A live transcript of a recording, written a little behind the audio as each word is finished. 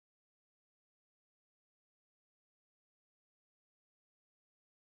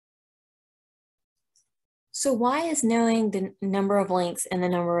So why is knowing the number of links and the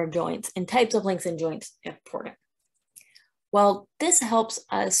number of joints and types of links and joints important? Well, this helps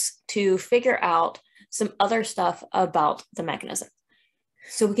us to figure out some other stuff about the mechanism.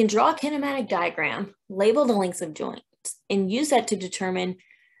 So we can draw a kinematic diagram, label the links of joints, and use that to determine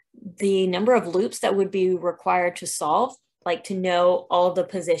the number of loops that would be required to solve, like to know all of the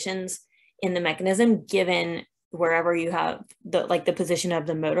positions in the mechanism given wherever you have the position of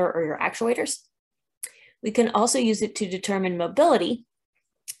the motor or your actuators. We can also use it to determine mobility,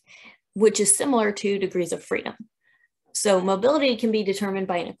 which is similar to degrees of freedom. So mobility can be determined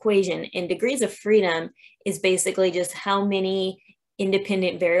by an equation, and degrees of freedom is basically just how many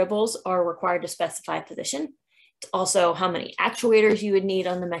independent variables are required to specify position. It's also how many actuators you would need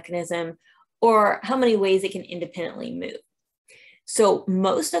on the mechanism, or how many ways it can independently move. So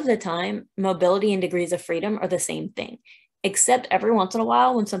most of the time, mobility and degrees of freedom are the same thing, except every once in a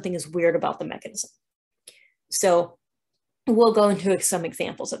while when something is weird about the mechanism. So we'll go into some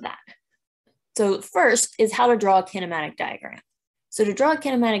examples of that. So first is how to draw a kinematic diagram. So to draw a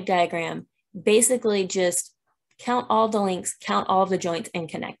kinematic diagram, basically just count all the links, count all of the joints, and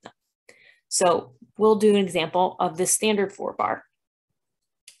connect them. So we'll do an example of this standard 4-bar.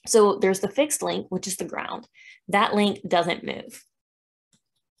 So there's the fixed link, which is the ground. That link doesn't move.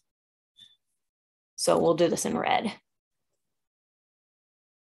 So we'll do this in red.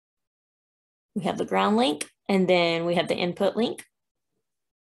 We have the ground link, and then we have the input link,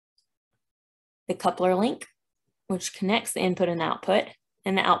 the coupler link, which connects the input and output,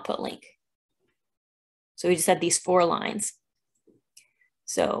 and the output link. So we just have these 4 lines.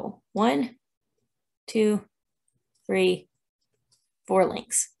 So 1, 2, 3, 4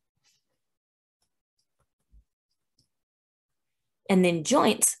 links. And then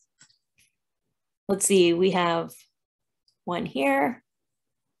joints, let's see, we have 1 here,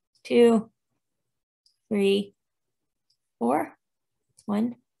 2, 3, 4,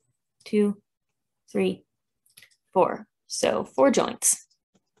 1, 2, 3, 4. So 4 joints.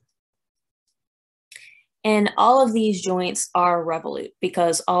 And all of these joints are revolute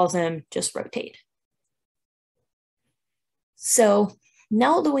because all of them just rotate. So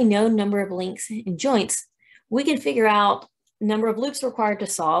now that we know number of links and joints, we can figure out number of loops required to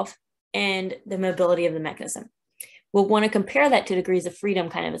solve and the mobility of the mechanism. We'll want to compare that to degrees of freedom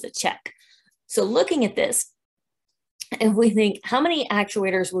kind of as a check. So looking at this, if we think, how many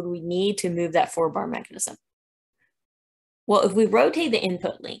actuators would we need to move that 4-bar mechanism? Well, if we rotate the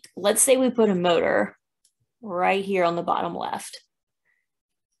input link, let's say we put a motor right here on the bottom left.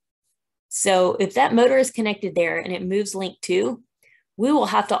 So if that motor is connected there and it moves link 2, we will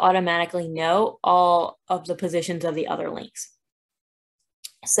have to automatically know all of the positions of the other links.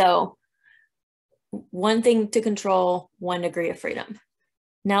 So 1 thing to control, 1 degree of freedom.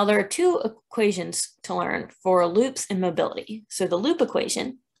 Now there are 2 equations to learn for loops and mobility. So the loop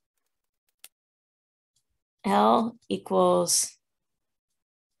equation, L equals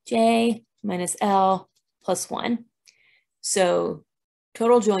J minus L plus 1. So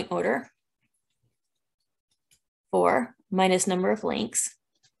total joint order, 4 minus number of links,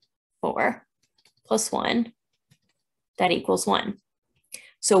 4 plus 1, that equals 1.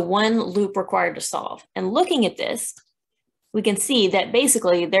 So 1 loop required to solve. And looking at this, we can see that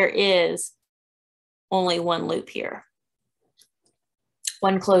basically there is only 1 loop here,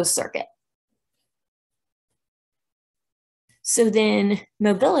 1 closed circuit. So then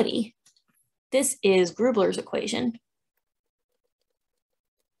mobility, this is Grubler's equation.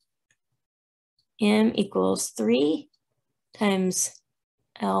 M equals 3 times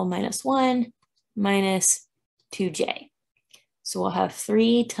L minus 1 minus 2J. So we'll have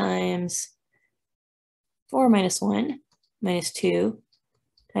 3 times 4 minus 1 minus 2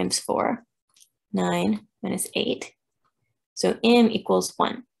 times 4, 9 minus 8. So M equals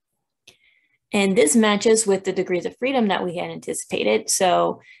 1. And this matches with the degrees of freedom that we had anticipated.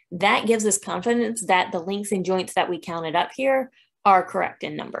 So that gives us confidence that the links and joints that we counted up here are correct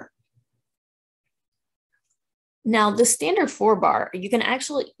in number. Now the standard 4-bar,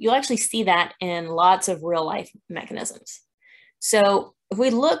 you'll actually see that in lots of real life mechanisms. So if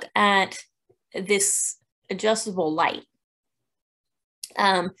we look at this adjustable light,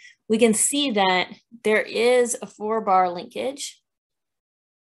 we can see that there is a 4-bar linkage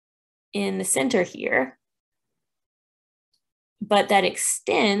in the center here, but that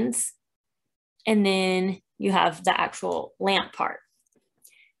extends, and then you have the actual lamp part.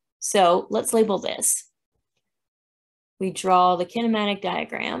 So let's label this. We draw the kinematic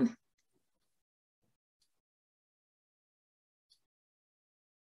diagram.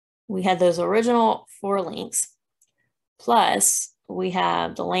 We had those original 4 links, plus we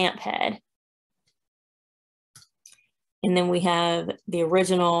have the lamp head. And then we have the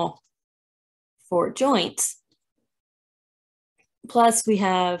original 4 joints. Plus we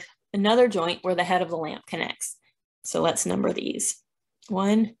have another joint where the head of the lamp connects. So let's number these.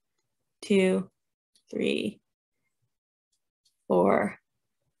 1, 2, 3, 4,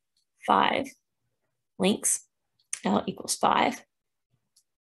 5 links. L equals 5.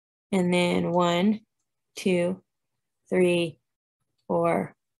 And then 1, 2, 3,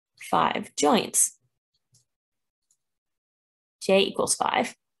 4, 5 joints. J equals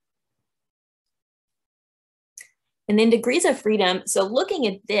 5. And then degrees of freedom. So looking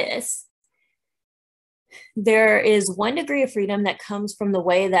at this, there is 1 degree of freedom that comes from the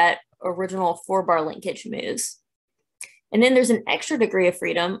way that original 4-bar linkage moves. And then there's an extra degree of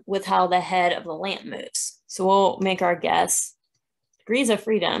freedom with how the head of the lamp moves. So we'll make our guess. Degrees of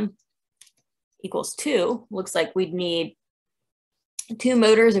freedom equals 2. Looks like we'd need 2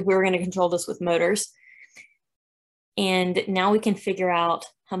 motors if we were going to control this with motors. And now we can figure out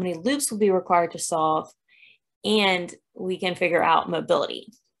how many loops will be required to solve, and we can figure out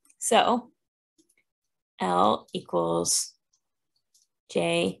mobility. So L equals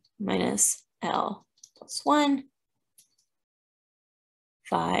J minus L plus 1,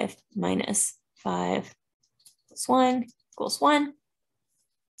 5 minus 5 plus 1 equals 1.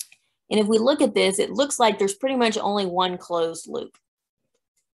 And if we look at this, it looks like there's pretty much only 1 closed loop,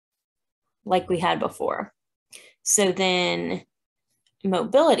 like we had before. So then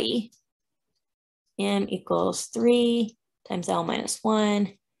mobility, M equals 3 times L minus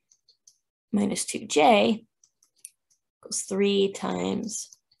 1 minus 2J equals 3 times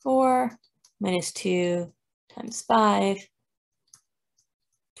 4 minus 2 times 5.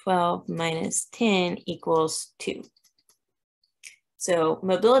 12 minus 10 equals 2. So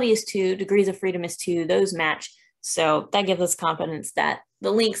mobility is 2, degrees of freedom is 2, those match. So that gives us confidence that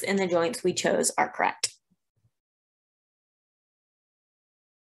the links and the joints we chose are correct.